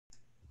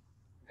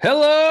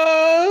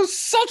Hello,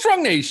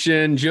 Strong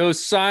Nation. Joe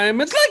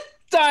Simons like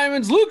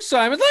diamonds. Luke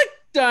Simons like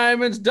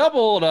diamonds.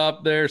 Doubled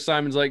up there.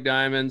 Simons like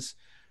diamonds.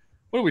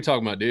 What are we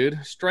talking about, dude?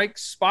 Strike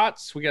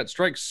spots. We got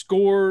strike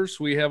scores.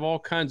 We have all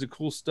kinds of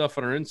cool stuff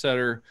on our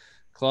Insider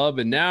Club.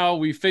 And now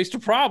we faced a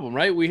problem,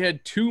 right? We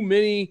had too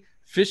many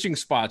fishing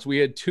spots. We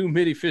had too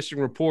many fishing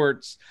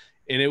reports.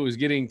 And it was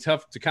getting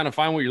tough to kind of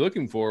find what you're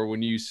looking for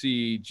when you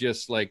see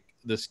just like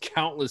this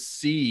countless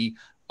sea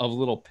of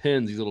little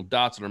pins, these little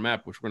dots on our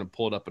map, which we're going to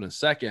pull it up in a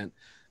second.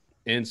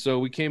 And so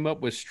we came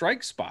up with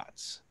strike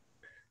spots.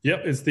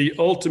 Yep, it's the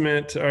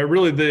ultimate, I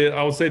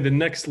would say the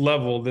next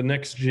level, the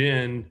next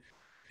gen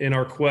in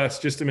our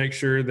quest, just to make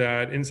sure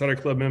that Insider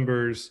Club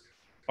members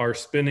are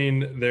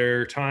spending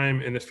their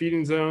time in the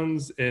feeding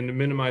zones and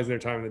minimizing their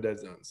time in the dead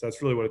zones.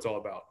 That's really what it's all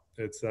about.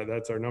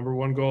 That's our number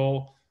one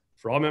goal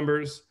for all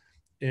members,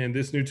 and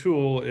this new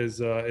tool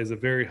is a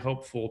very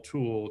helpful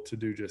tool to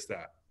do just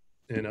that.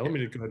 And let me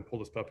just go ahead and pull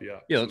this puppy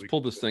up. Yeah, let's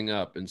pull this thing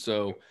up. And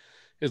so,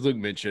 as Luke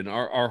mentioned,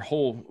 our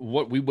whole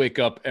what we wake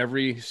up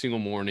every single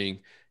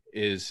morning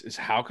is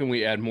how can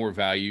we add more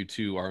value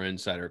to our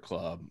Insider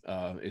Club?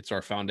 It's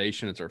our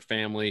foundation, it's our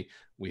family.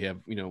 We have,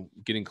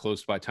 getting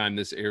close by time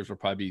this airs, we'll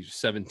probably be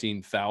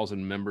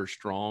 17,000 members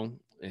strong.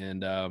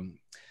 And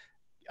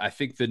I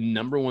think the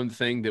number one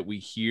thing that we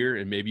hear,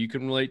 and maybe you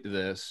can relate to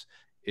this,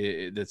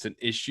 that's an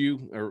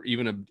issue or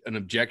even an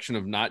objection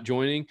of not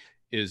joining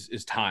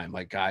is time.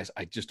 Like, guys,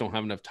 I just don't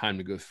have enough time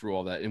to go through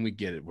all that. And we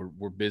get it.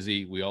 We're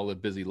busy. We all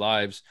live busy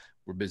lives.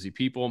 We're busy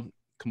people.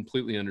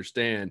 Completely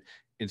understand.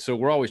 And so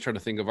we're always trying to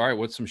think of, all right,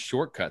 what's some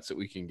shortcuts that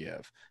we can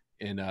give?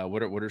 And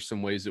what are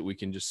some ways that we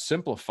can just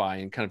simplify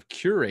and kind of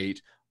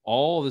curate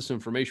all this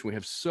information? We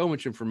have so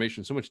much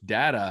information, so much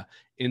data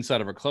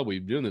inside of our club.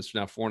 We've been doing this for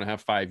now 4.5,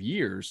 5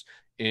 years.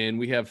 And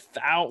we have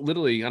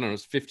literally, I don't know,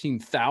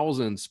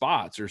 15,000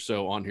 spots or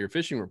so on here,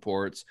 fishing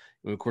reports.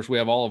 And of course, we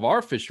have all of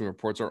our fishing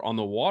reports are on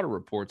the water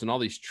reports and all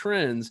these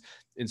trends.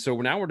 And so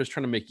now we're just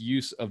trying to make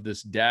use of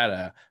this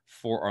data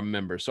for our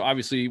members. So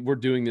obviously we're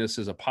doing this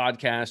as a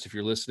podcast. If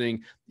you're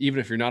listening,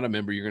 even if you're not a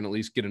member, you're going to at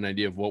least get an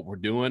idea of what we're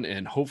doing.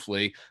 And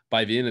hopefully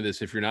by the end of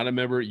this, if you're not a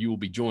member, you will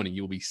be joining.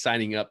 You will be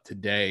signing up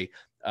today.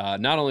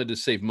 Not only to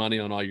save money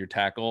on all your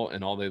tackle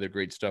and all the other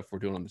great stuff we're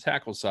doing on the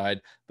tackle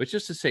side, but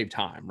just to save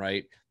time,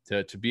 right?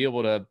 To be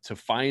able to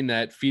find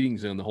that feeding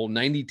zone, the whole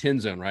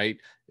 90-10 zone, right?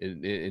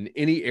 In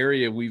any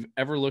area we've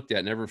ever looked at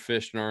and ever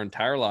fished in our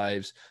entire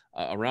lives,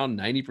 around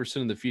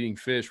 90% of the feeding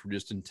fish were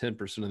just in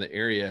 10% of the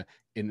area.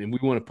 And we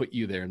want to put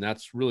you there. And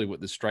that's really what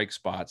the strike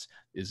spots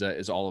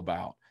is all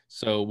about.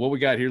 So what we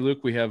got here, Luke,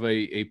 we have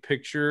a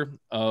picture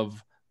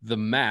of the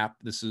map.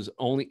 This is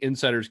only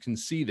insiders can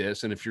see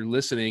this. And if you're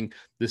listening,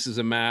 this is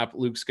a map.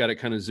 Luke's got it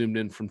kind of zoomed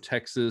in from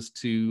Texas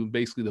to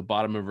basically the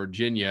bottom of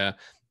Virginia.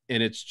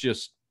 And it's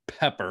just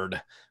peppered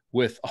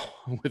with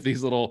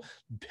these little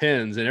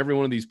pins, and every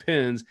one of these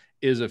pins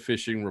is a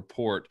fishing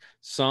report.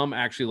 Some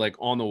actually like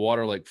on the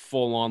water, like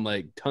full on,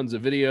 like tons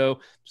of video.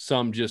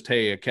 Some just,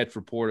 hey, a catch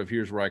report of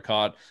here's where I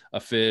caught a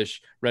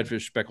fish,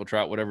 redfish, speckled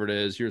trout, whatever it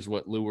is. Here's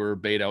what lure,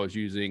 bait I was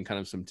using, kind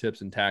of some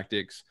tips and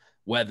tactics,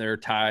 weather,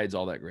 tides,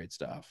 all that great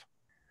stuff.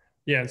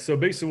 Yeah, so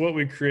basically what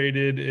we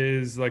created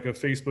is like a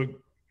Facebook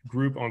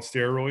group on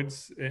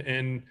steroids.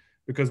 And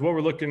because what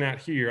we're looking at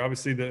here,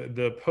 obviously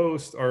the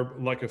posts are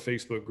like a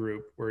Facebook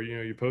group where,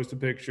 you post a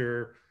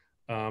picture,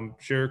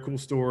 share a cool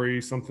story,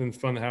 something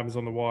fun that happens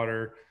on the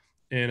water,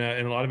 and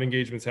a lot of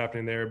engagements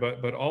happening there.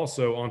 But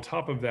also on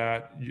top of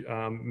that,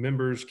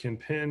 members can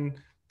pin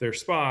their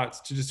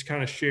spots to just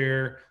kind of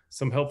share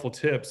some helpful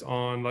tips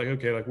on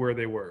like where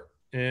they were.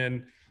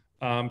 And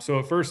so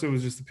at first it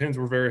was just the pins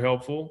were very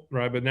helpful,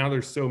 right? But now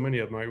there's so many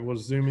of them.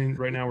 Right?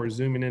 Right now we're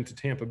zooming into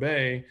Tampa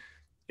Bay,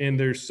 and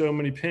there's so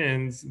many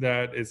pins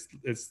that it's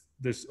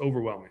this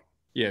overwhelming.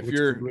 Yeah,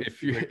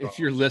 if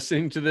you're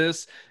listening to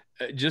this,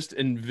 just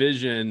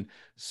envision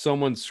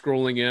someone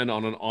scrolling in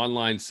on an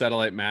online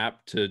satellite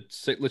map to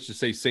say, let's just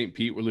say St.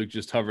 Pete, where Luke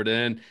just hovered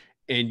in,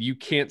 and you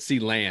can't see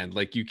land.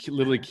 Like you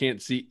literally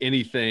can't see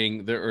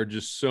anything. There are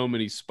just so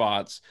many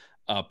spots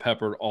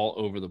peppered all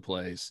over the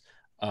place.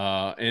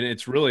 And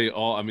it's really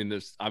all, I mean,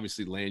 there's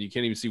obviously land. You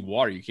can't even see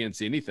water. You can't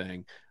see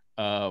anything.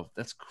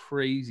 That's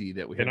crazy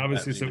that we have. And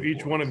obviously, so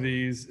each one of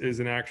these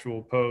is an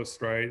actual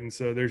post, right? And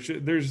so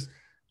there's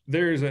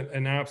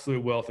an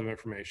absolute wealth of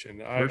information.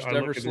 First I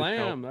ever look at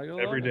slam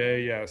every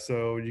day. Yeah.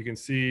 So you can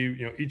see,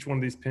 each one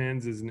of these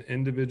pins is an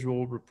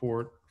individual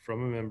report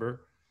from a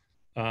member.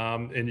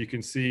 And you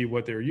can see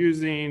what they're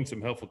using,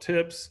 some helpful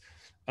tips.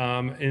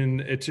 And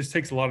it just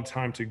takes a lot of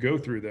time to go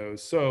through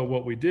those. So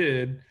what we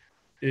did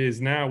is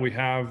now we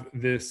have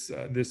this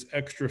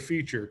extra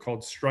feature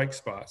called Strike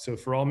Spot. So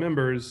for all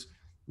members,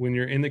 when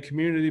you're in the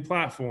community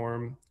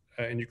platform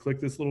and you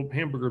click this little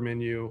hamburger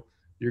menu,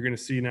 you're going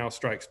to see now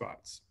strike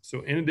spots.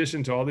 So in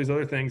addition to all these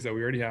other things that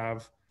we already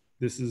have,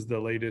 this is the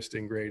latest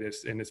and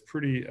greatest, and it's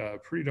pretty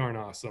darn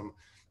awesome.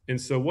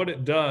 And so what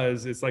it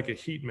does, it's like a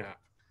heat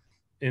map.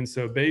 And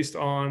so based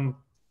on,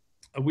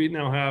 we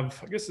now have,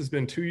 I guess it's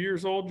been 2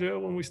 years old, Joe,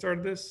 when we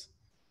started this,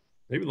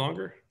 maybe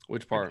longer.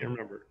 Which part? I can't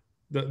remember.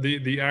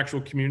 the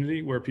actual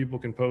community where people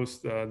can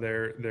post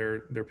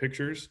their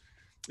pictures.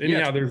 Yeah,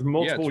 Anyhow, there's it's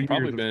multiple probably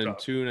years of been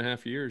stuff.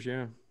 2.5 years.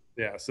 Yeah.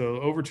 Yeah, so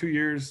over 2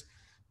 years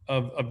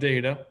of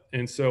data.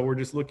 And so we're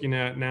just looking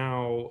at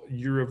now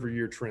year over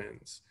year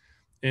trends.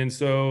 And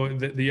so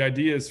the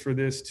idea is for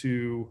this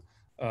to,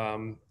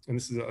 and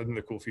this is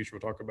another cool feature we'll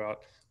talk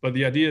about, but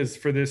the idea is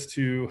for this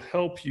to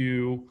help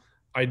you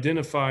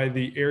identify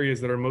the areas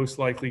that are most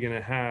likely going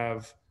to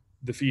have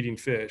the feeding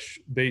fish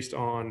based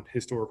on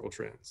historical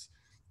trends.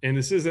 And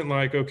this isn't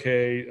like,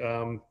 okay,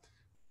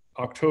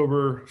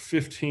 October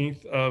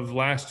 15th of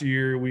last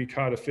year, we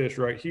caught a fish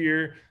right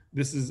here.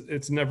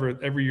 It's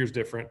never, every year's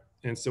different.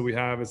 And so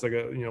it's like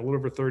a little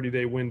over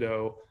 30-day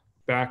window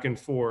back and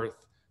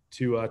forth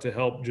to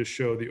help just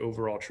show the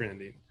overall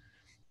trending.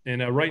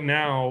 And right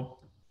now,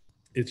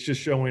 it's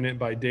just showing it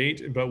by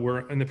date, but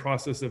we're in the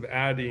process of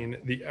adding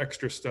the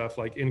extra stuff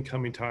like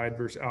incoming tide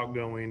versus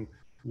outgoing,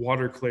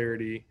 water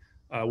clarity.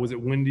 Was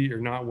it windy or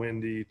not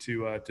windy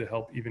to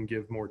help even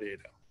give more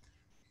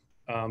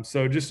data?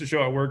 So just to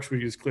show how it works, we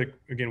just click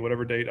again,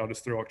 whatever date, I'll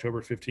just throw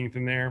October 15th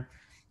in there.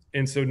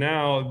 And so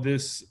now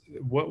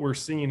what we're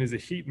seeing is a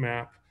heat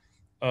map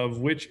of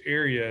which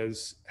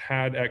areas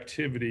had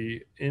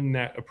activity in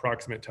that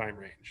approximate time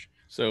range.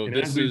 So And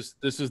this is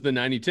the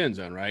 90-10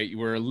 zone, right?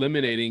 We're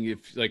eliminating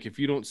if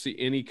you don't see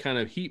any kind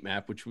of heat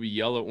map, which would be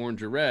yellow,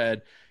 orange, or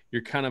red,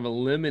 you're kind of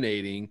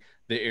eliminating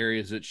the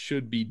areas that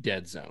should be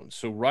dead zones.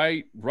 So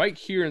right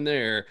here and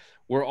there,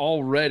 we're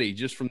already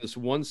just from this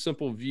one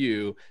simple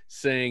view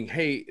saying,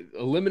 hey,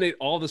 eliminate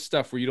all the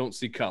stuff where you don't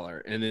see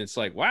color. And then it's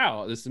like,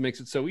 wow, this makes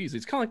it so easy.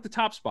 It's kind of like the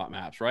top spot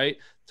maps, right?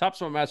 Top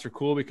spot maps are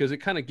cool because it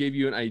kind of gave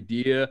you an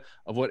idea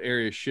of what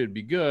areas should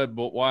be good,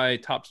 but why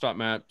top spot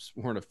maps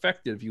weren't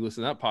effective, if you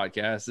listen to that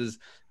podcast, is,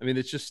 I mean,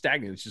 it's just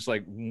stagnant. It's just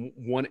like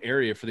one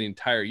area for the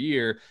entire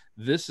year.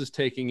 This is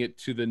taking it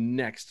to the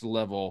next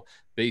level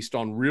based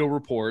on real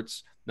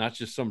reports, not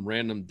just some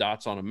random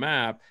dots on a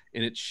map,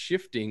 and it's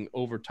shifting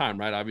over time,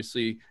 right?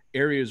 Obviously,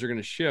 areas are going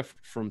to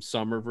shift from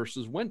summer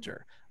versus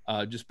winter,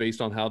 just based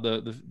on how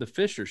the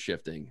fish are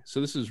shifting.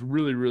 So this is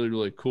really, really,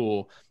 really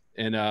cool.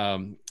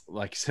 And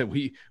like I said,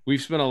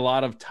 we've spent a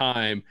lot of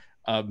time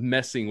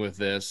messing with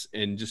this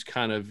and just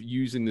kind of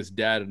using this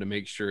data to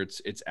make sure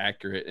it's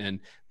accurate. And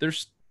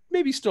there's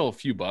maybe still a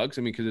few bugs,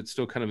 I mean, because it's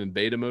still kind of in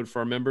beta mode for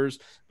our members,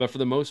 but for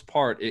the most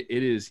part, it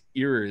is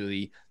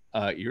eerily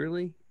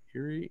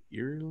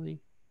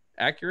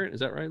accurate. Is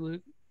that right,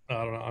 Luke?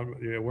 I don't know.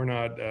 Yeah, we're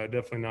not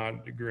definitely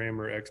not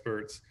grammar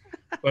experts,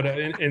 but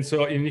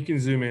and you can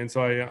zoom in.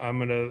 So I'm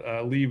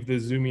gonna leave the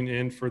zooming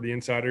in for the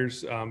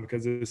insiders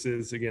because this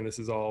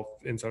is all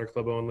Insider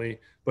Club only.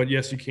 But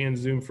yes, you can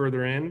zoom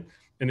further in.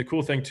 And the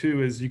cool thing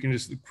too is you can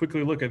just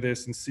quickly look at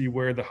this and see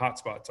where the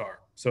hotspots are.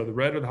 So the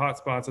red are the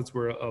hotspots. That's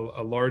where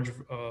a large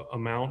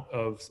amount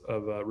of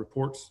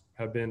reports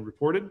have been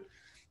reported,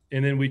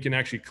 and then we can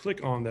actually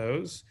click on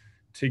those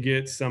to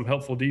get some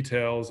helpful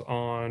details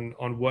on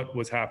what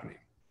was happening.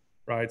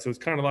 Right. So it's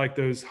kind of like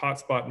those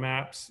hotspot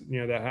maps,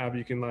 that have,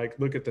 you can like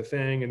look at the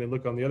thing and then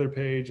look on the other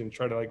page and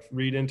try to like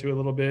read into it a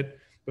little bit,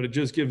 but it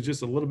just gives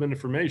just a little bit of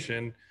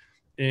information.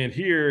 And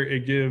here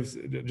it gives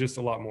just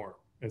a lot more.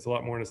 It's a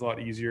lot more and it's a lot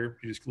easier.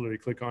 You just literally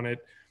click on it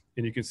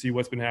and you can see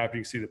what's been happening.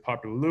 You can see the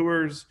popular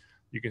lures.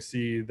 You can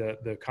see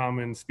the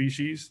common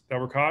species that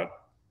were caught.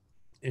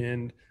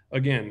 And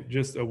again,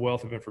 just a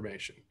wealth of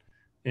information.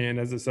 And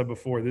as I said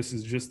before, this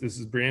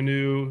is brand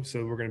new.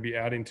 So we're going to be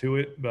adding to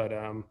it, but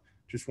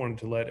just wanted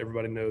to let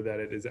everybody know that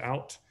it is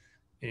out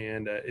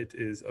and it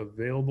is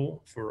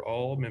available for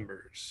all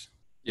members.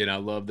 I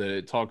love that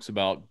it talks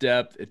about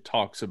depth. It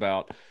talks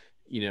about,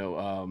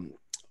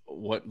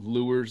 what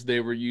lures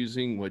they were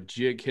using, what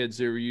jig heads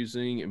they were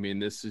using. I mean,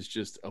 this is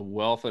just a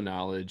wealth of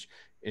knowledge.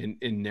 And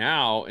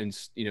now,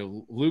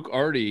 Luke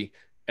already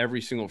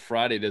every single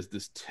Friday does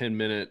this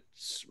 10-minute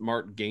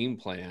smart game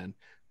plan.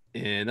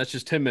 And that's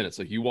just 10 minutes.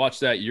 Like you watch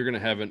that, you're going to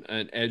have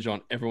an edge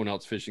on everyone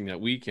else fishing that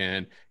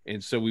weekend.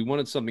 And so we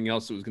wanted something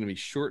else that was going to be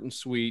short and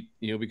sweet,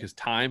 because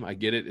time, I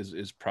get it,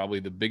 is probably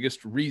the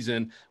biggest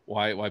reason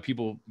why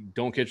people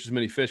don't catch as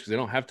many fish, because they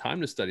don't have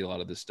time to study a lot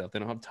of this stuff. They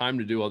don't have time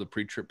to do all the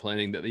pre-trip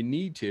planning that they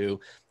need to.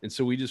 And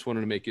so we just wanted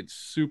to make it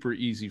super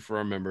easy for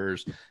our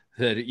members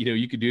that,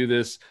 you could do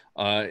this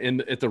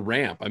at the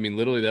ramp. I mean,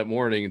 literally that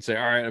morning and say,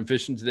 all right, I'm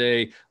fishing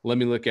today. Let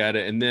me look at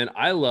it. And then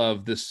I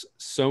love this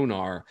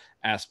sonar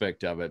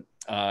aspect of it.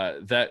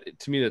 That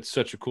to me, that's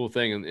such a cool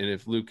thing. And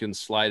if Luke can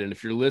slide, and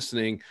if you're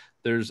listening,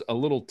 there's a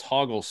little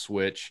toggle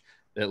switch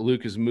that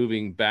Luke is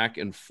moving back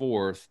and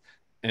forth.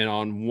 And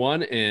on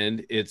one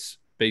end, it's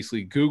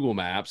basically Google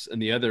Maps,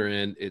 and the other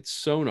end, it's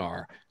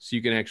sonar. So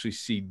you can actually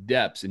see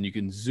depths and you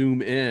can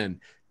zoom in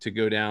to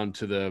go down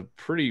to the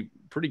pretty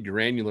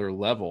granular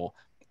level.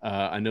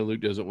 I know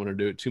Luke doesn't want to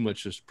do it too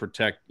much, just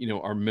protect,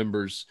 our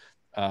members,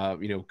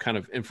 kind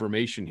of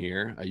information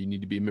here. You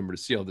need to be a member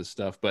to see all this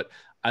stuff, but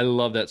I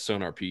love that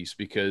sonar piece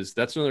because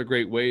that's another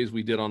great ways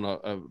we did on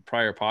a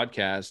prior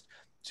podcast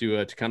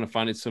to kind of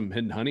finding some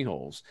hidden honey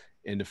holes.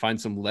 and to find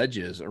some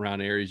ledges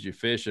around areas you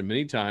fish. And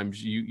many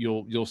times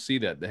you'll see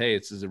that, hey,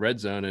 it's a red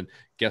zone, and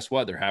guess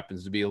what? There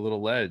happens to be a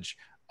little ledge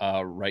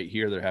right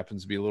here. There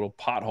happens to be a little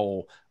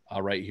pothole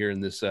right here in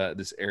this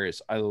area.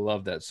 So I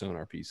love that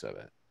sonar piece of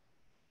it.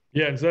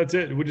 Yeah, and so that's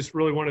it. We just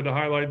really wanted to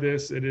highlight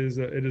this. It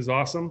is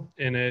awesome,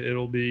 and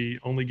it'll be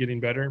only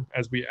getting better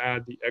as we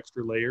add the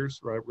extra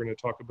layers. Right, we're going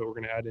to talk about. We're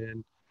going to add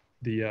in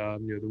the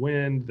the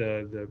wind,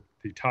 the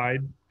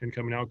tide, and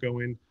coming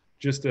outgoing,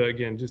 just to,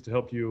 again, just to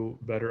help you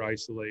better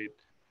isolate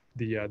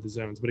the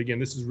zones. But again,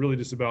 this is really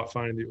just about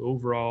finding the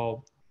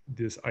overall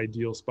this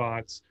ideal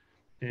spots,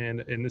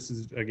 and this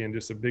is again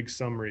just a big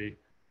summary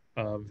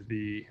of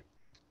the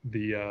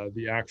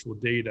actual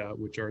data,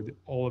 which are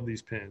all of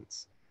these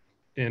pins.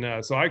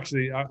 And so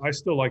actually, I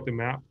still like the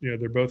map. You know,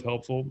 they're both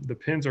helpful. The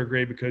pins are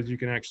great because you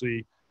can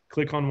actually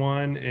click on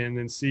one and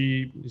then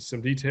see some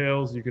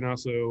details. You can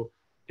also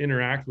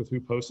interact with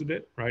who posted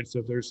it, right? So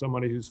if there's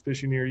somebody who's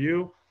fishing near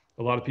you,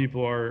 a lot of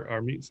people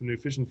are meeting some new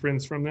fishing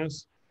friends from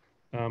this.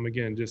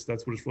 Again, just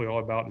that's what it's really all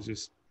about, is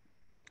just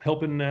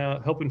helping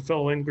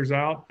fellow anglers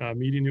out,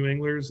 meeting new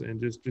anglers,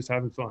 and just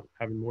having fun,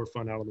 having more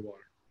fun out on the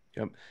water.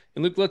 Yep.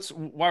 And look, let's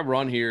while we're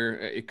on here,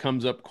 it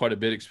comes up quite a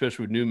bit,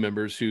 especially with new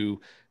members who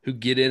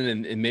get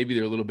in and maybe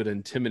they're a little bit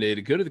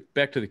intimidated. Go to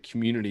back to the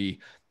community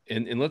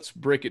and let's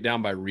break it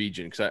down by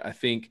region, because I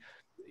think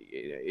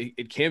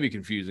it can be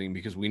confusing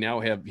because we now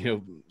have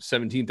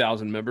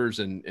 17,000 members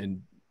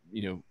and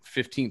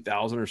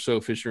 15,000 or so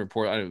fishing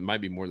report. It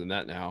might be more than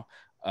that now.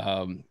 I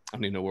don't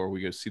even know where we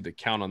go see the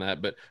count on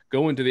that, but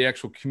go into the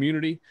actual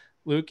community,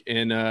 Luke,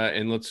 and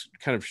let's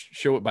kind of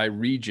show it by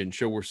region,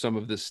 show where some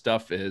of this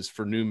stuff is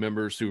for new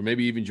members who are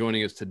maybe even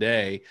joining us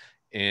today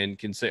and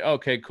can say,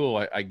 okay,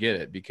 cool, I get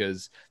it.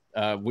 Because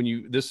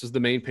this is the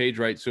main page,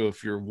 right? So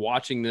if you're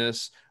watching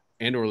this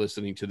and or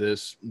listening to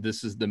this,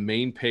 this is the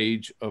main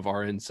page of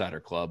our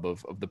Insider Club,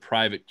 of the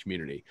private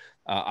community.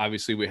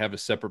 Obviously, we have a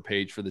separate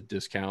page for the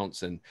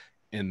discounts and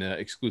the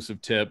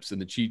exclusive tips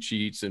and the cheat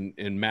sheets and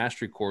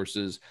mastery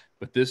courses,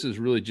 but this is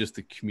really just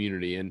the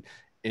community.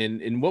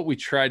 And what we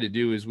try to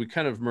do is we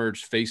kind of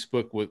merge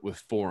Facebook with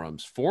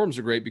forums. Forums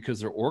are great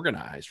because they're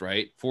organized,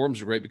 right? Forums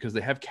are great because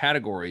they have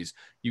categories.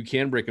 You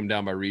can break them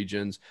down by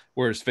regions,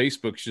 whereas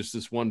Facebook's just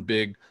this one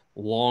big,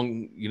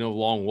 long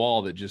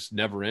wall that just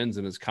never ends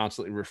and is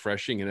constantly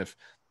refreshing. And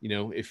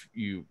if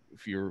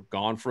you're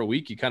gone for a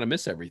week, you kind of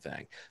miss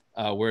everything.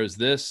 Whereas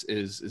this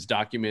is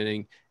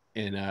documenting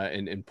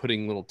and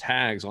putting little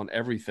tags on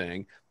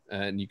everything.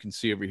 And you can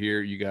see over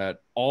here, you got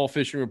all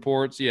fishing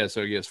reports. Yeah,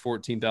 so yes,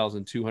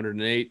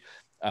 14,208.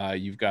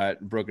 You've got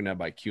broken down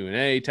by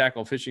Q&A,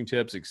 tackle, fishing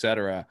tips,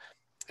 etc.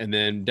 And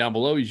then down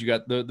below, you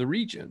got the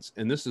regions.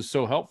 And this is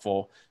so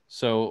helpful.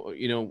 So,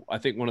 I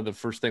think one of the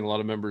first thing a lot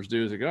of members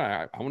do is they go,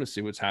 I want to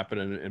see what's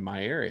happening in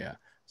my area.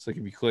 So like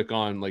if you click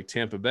on like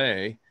Tampa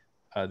Bay,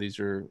 these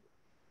are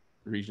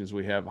regions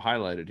we have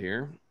highlighted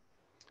here.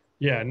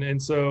 Yeah, and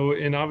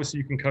obviously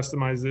you can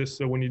customize this.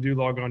 So when you do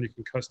log on, you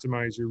can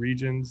customize your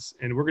regions,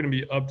 and we're going to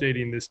be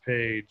updating this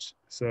page.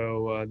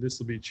 So this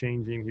will be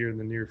changing here in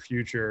the near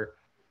future,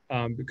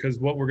 because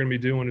what we're going to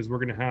be doing is we're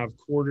going to have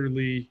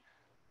quarterly,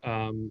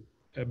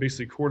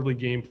 basically quarterly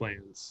game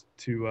plans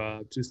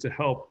to just to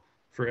help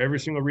for every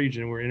single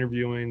region. We're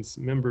interviewing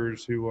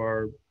members who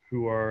are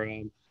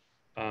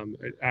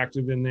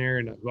active in there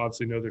and who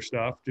obviously know their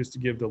stuff, just to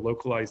give the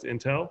localized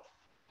intel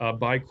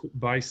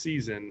by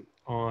season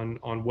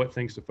on what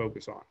things to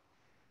focus on.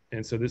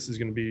 And so this is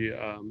going to be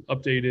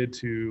updated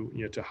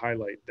to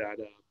highlight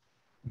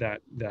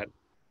that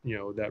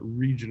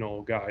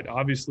regional guide.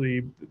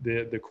 Obviously,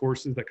 the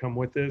courses that come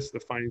with this, the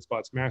Finding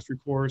Spots Mastery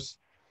course,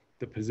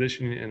 the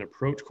Positioning and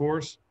Approach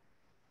course,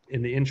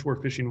 in the Inshore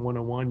Fishing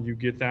 101, you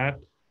get that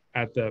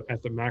at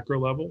the macro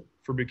level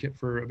for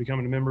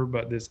becoming a member.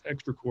 But this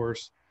extra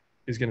course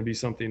is going to be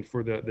something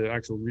for the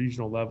actual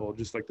regional level,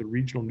 just like the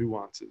regional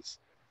nuances.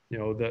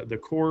 The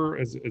core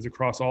is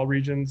across all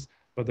regions,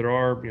 but there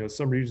are,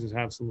 some regions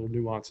have some little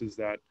nuances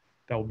that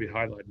will be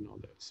highlighted in all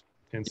those.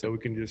 And so we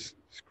can just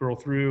scroll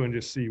through and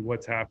just see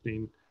what's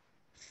happening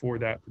for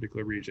that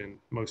particular region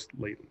most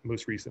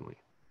recently.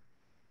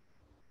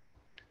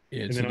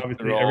 Yeah, and so then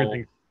obviously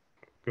everything.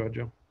 Go ahead,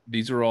 Joe.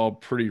 These are all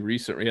pretty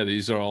recent. Yeah,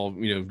 these are all,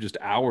 just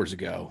hours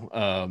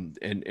ago.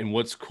 And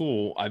what's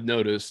cool, I've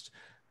noticed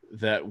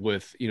that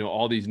with,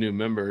 all these new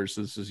members,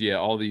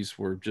 all these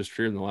were just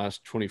here in the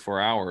last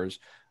 24 hours.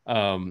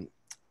 I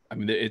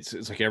mean,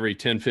 it's like every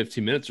 10,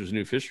 15 minutes, there's a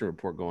new fishing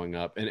report going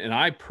up. And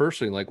I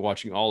personally like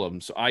watching all of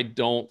them. So I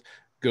don't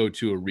go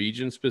to a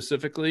region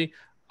specifically.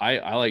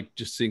 I like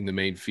just seeing the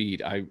main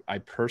feed. I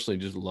personally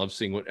just love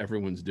seeing what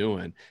everyone's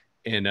doing.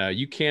 And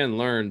you can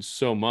learn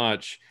so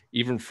much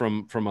even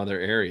from other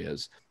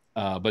areas.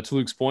 But to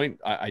Luke's point,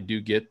 I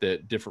do get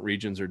that different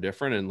regions are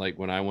different. And like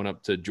when I went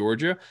up to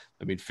Georgia,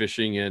 I mean,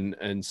 fishing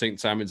in St.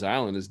 Simon's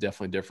Island is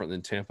definitely different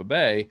than Tampa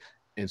Bay.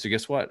 And so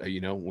guess what?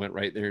 Went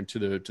right there into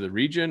the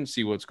region,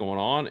 see what's going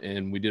on,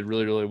 and we did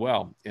really, really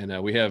well.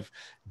 And we have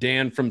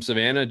Dan from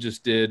Savannah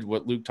just did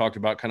what Luke talked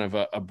about, kind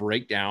of a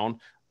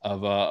breakdown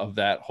of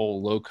that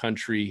whole low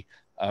country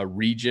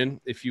region,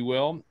 if you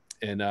will.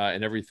 and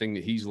everything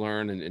that he's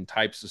learned and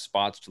types of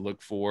spots to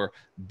look for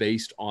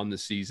based on the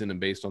season and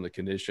based on the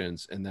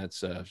conditions. And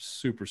that's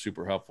super,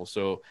 super helpful.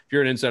 So if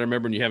you're an insider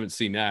member and you haven't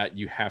seen that,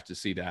 you have to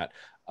see that.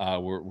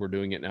 We're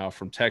doing it now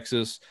from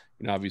Texas,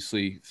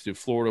 obviously to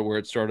Florida where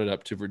it started,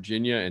 up to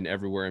Virginia and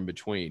everywhere in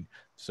between.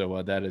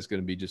 So that is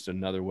going to be just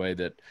another way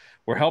that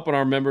we're helping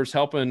our members,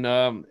 helping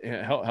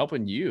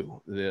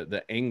you,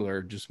 the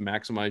angler, just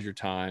maximize your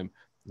time,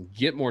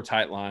 get more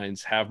tight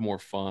lines, have more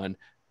fun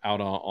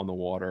out on the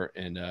water,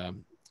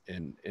 and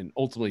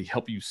ultimately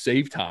help you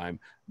save time,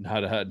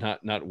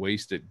 not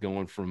waste it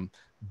going from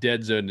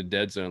dead zone to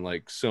dead zone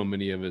like so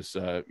many of us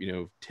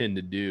tend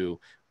to do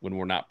when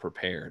we're not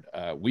prepared.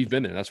 We've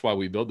been there. That's why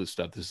we build this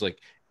stuff. This is like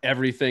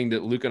everything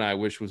that Luke and I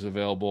wish was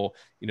available,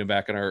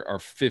 back in our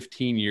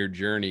 15-year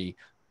journey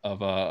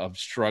of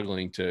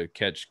struggling to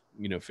catch,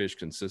 fish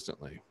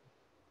consistently.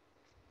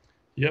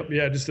 Yep.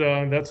 Yeah. Just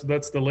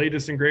that's the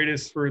latest and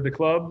greatest for the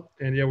club,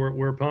 and yeah,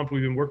 we're pumped.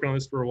 We've been working on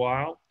this for a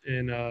while,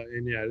 and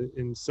yeah,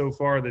 and so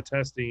far the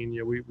testing,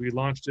 we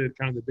launched it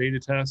kind of the beta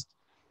test,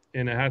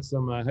 and I had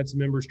some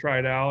members try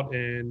it out,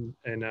 and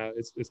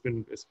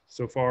it's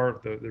so far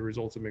the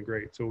results have been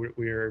great. So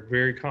we are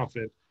very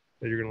confident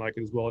that you're going to like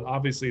it as well. And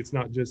obviously, it's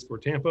not just for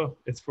Tampa;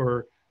 it's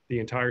for the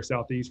entire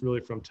Southeast, really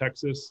from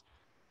Texas.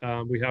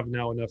 We have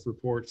now enough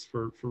reports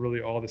for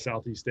really all the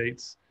Southeast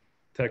states,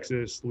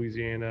 Texas,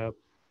 Louisiana,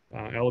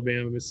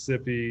 Alabama,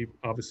 Mississippi,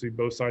 obviously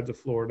both sides of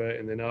Florida,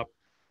 and then up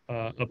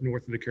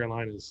north of the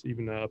Carolinas,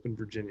 even up in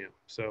Virginia.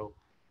 So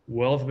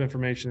wealth of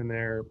information in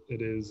there.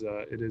 It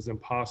is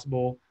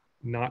impossible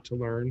not to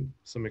learn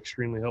some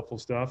extremely helpful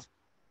stuff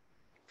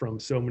from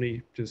so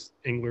many just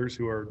anglers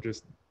who are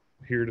just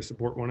here to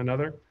support one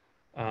another.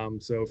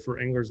 So for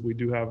anglers, we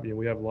do have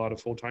we have a lot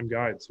of full-time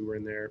guides who are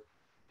in there,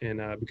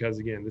 and because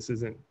again, this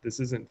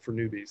isn't for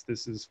newbies.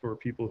 This is for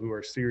people who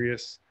are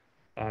serious.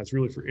 It's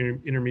really for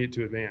intermediate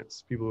to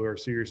advanced people who are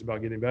serious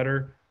about getting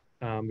better,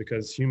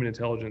 because human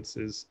intelligence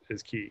is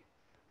key.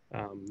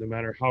 No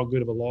matter how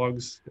good of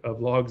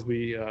logs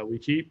we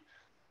keep,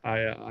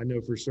 I know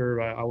for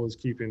sure I was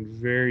keeping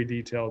very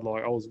detailed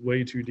log. I was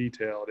way too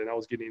detailed, and I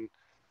was getting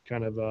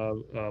kind of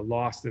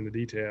lost in the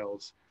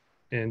details.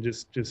 And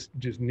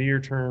just near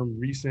term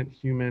recent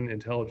human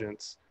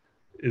intelligence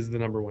is the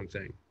number one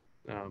thing.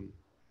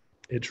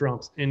 It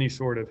trumps any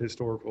sort of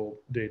historical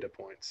data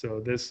point.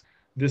 So this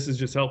is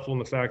just helpful in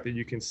the fact that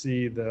you can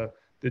see the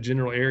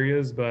general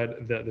areas,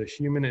 but the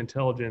human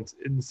intelligence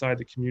inside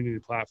the community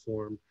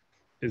platform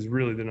is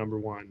really the number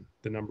one,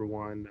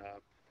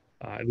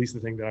 at least the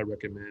thing that I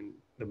recommend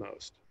the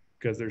most,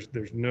 because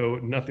there's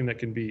nothing that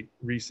can beat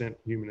recent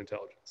human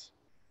intelligence.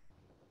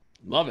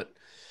 Love it.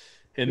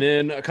 And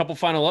then a couple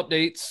final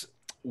updates.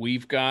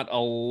 We've got a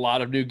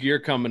lot of new gear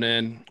coming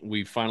in.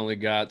 We finally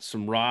got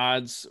some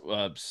rods,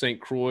 St.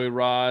 Croix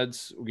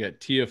rods. We got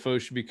TFO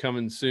should be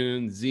coming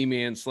soon.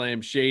 Z-Man Slam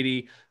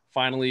Shady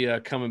finally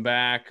coming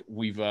back.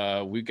 We've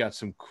got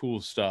some cool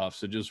stuff.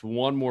 So just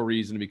one more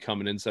reason to become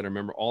an insider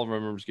member. All of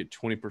our members get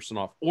 20%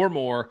 off or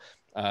more.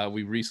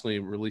 We recently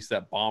released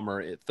that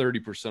bomber at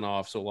 30%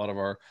 off. So a lot of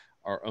our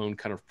own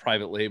kind of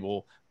private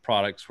label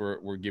products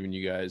we're giving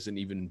you guys an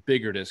even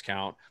bigger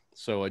discount.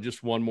 So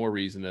just one more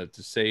reason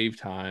to save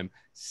time,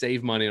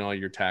 save money on all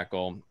your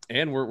tackle.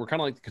 And we're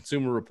kind of like the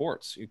Consumer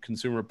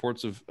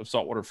Reports of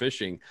saltwater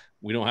fishing.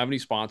 We don't have any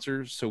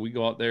sponsors, so we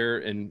go out there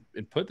and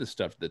put this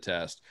stuff to the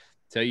test,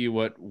 tell you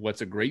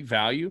what's a great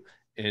value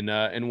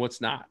and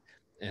what's not.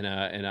 And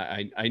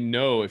I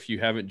know if you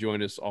haven't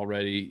joined us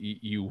already,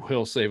 you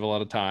will save a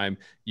lot of time,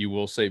 you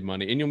will save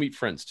money, and you'll meet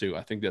friends too.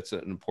 I think that's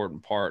an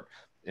important part.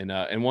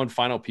 And one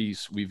final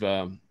piece,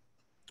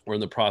 we're in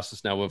the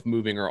process now of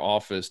moving our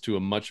office to a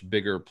much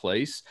bigger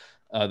place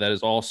that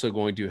is also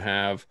going to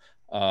have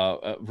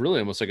really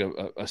almost like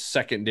a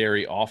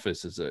secondary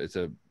office.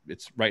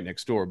 It's right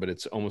next door, but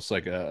it's almost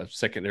like a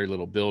secondary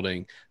little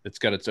building that's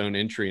got its own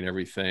entry and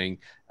everything.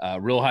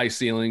 Real high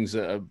ceilings.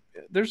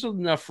 There's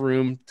enough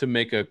room to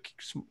make a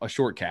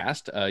short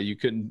cast. You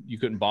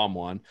couldn't bomb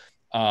one.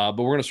 But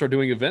we're going to start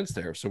doing events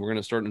there. So we're going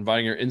to start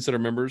inviting our insider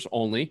members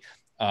only.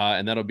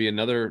 And that'll be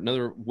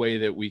another way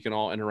that we can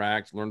all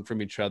interact, learn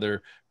from each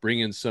other,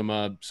 bring in some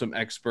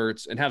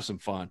experts, and have some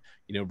fun.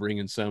 Bring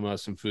in some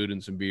food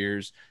and some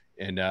beers,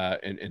 and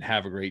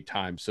have a great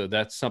time. So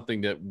that's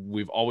something that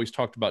we've always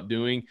talked about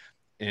doing,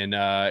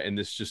 and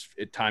this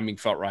timing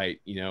felt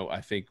right.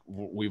 I think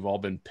we've all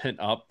been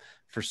pent up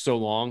for so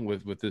long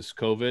with this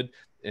COVID,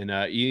 and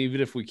even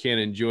if we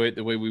can't enjoy it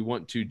the way we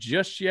want to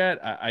just yet,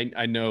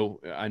 I know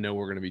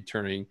we're going to be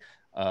turning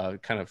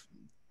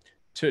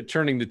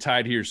turning the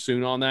tide here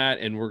soon on that,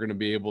 and we're going to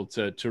be able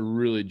to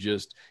really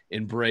just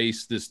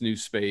embrace this new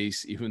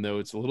space, even though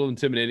it's a little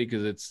intimidating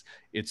because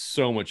it's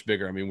so much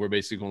bigger. I mean, we're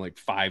basically going like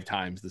 5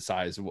 times the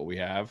size of what we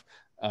have,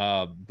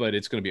 but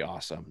it's going to be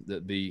awesome.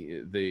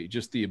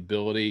 The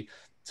ability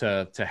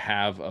to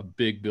have a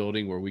big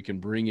building where we can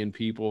bring in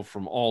people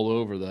from all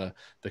over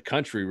the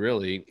country,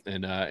 really,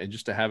 and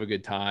just to have a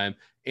good time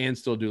and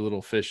still do a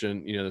little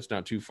fishing, that's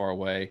not too far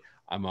away.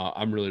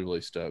 I'm really,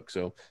 really stoked.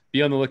 So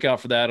be on the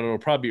lookout for that. It'll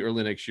probably be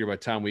early next year by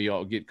the time we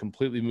all get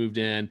completely moved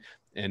in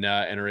and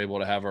are able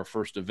to have our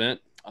first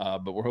event.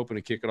 But we're hoping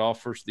to kick it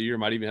off first of the year.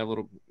 Might even have a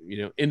little,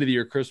 end of the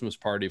year Christmas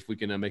party if we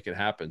can make it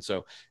happen.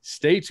 So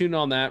stay tuned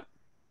on that.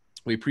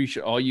 We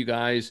appreciate all you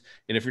guys.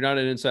 And if you're not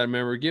an Inside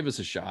member, give us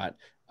a shot.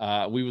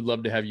 We would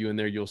love to have you in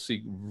there. You'll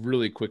see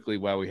really quickly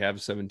why we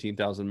have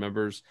 17,000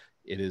 members.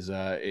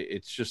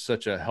 It's just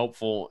such a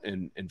helpful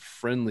and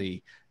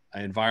friendly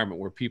environment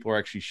where people are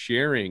actually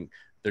sharing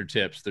their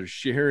tips. They're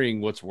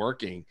sharing what's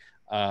working.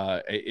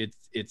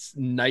 It's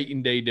night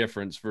and day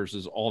difference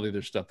versus all the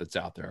other stuff that's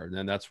out there. And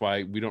then that's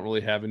why we don't really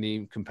have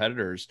any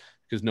competitors,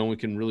 because no one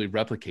can really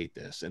replicate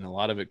this. And a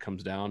lot of it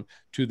comes down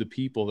to the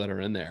people that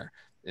are in there.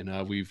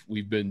 And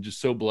we've been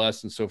just so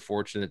blessed and so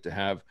fortunate to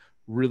have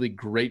really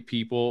great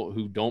people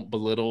who don't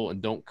belittle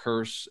and don't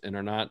curse and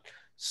are not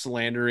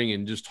slandering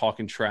and just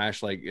talking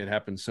trash like it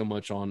happens so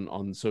much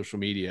on social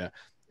media.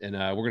 And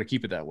we're going to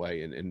keep it that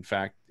way. And in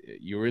fact,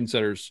 your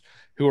insiders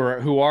who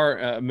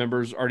are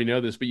members already know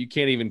this, but you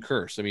can't even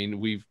curse. I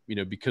mean,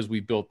 because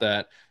we built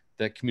that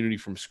community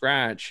from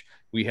scratch,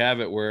 we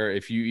have it where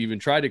if you even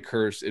try to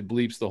curse, it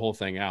bleeps the whole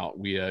thing out.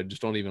 We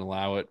just don't even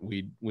allow it.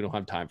 We don't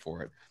have time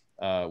for it.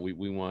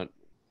 We want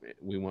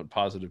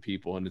positive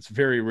people, and it's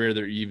very rare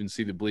that you even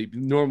see the bleep.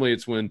 Normally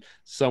it's when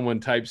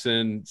someone types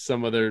in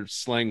some other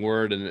slang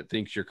word and it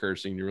thinks you're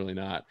cursing. You're really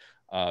not.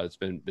 It's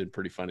been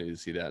pretty funny to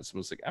see that.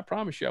 Someone's like, I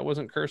promise you I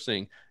wasn't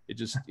cursing. It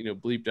just,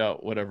 bleeped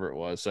out whatever it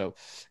was. So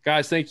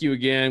guys, thank you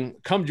again.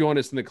 Come join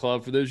us in the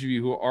club. For those of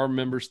you who are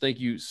members,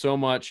 thank you so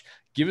much.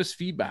 Give us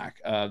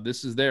feedback.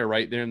 This is there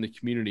right there in the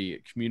community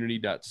at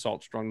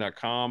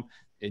community.saltstrong.com.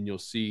 And you'll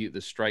see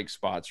the strike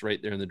spots right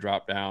there in the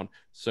drop down.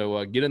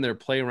 So get in there,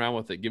 play around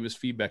with it, give us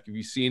feedback. If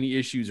you see any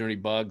issues or any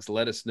bugs,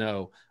 let us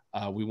know.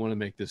 We want to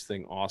make this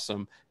thing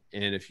awesome.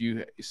 And if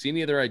you see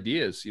any other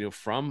ideas,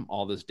 from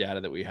all this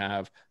data that we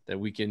have that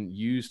we can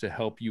use to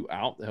help you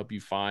out, to help you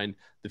find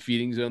the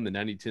feeding zone, the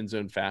 90-10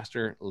 zone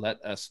faster,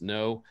 let us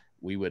know.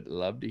 We would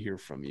love to hear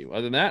from you.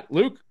 Other than that,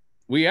 Luke,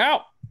 we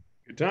out.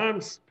 Good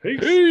times. Peace.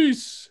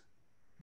 Peace.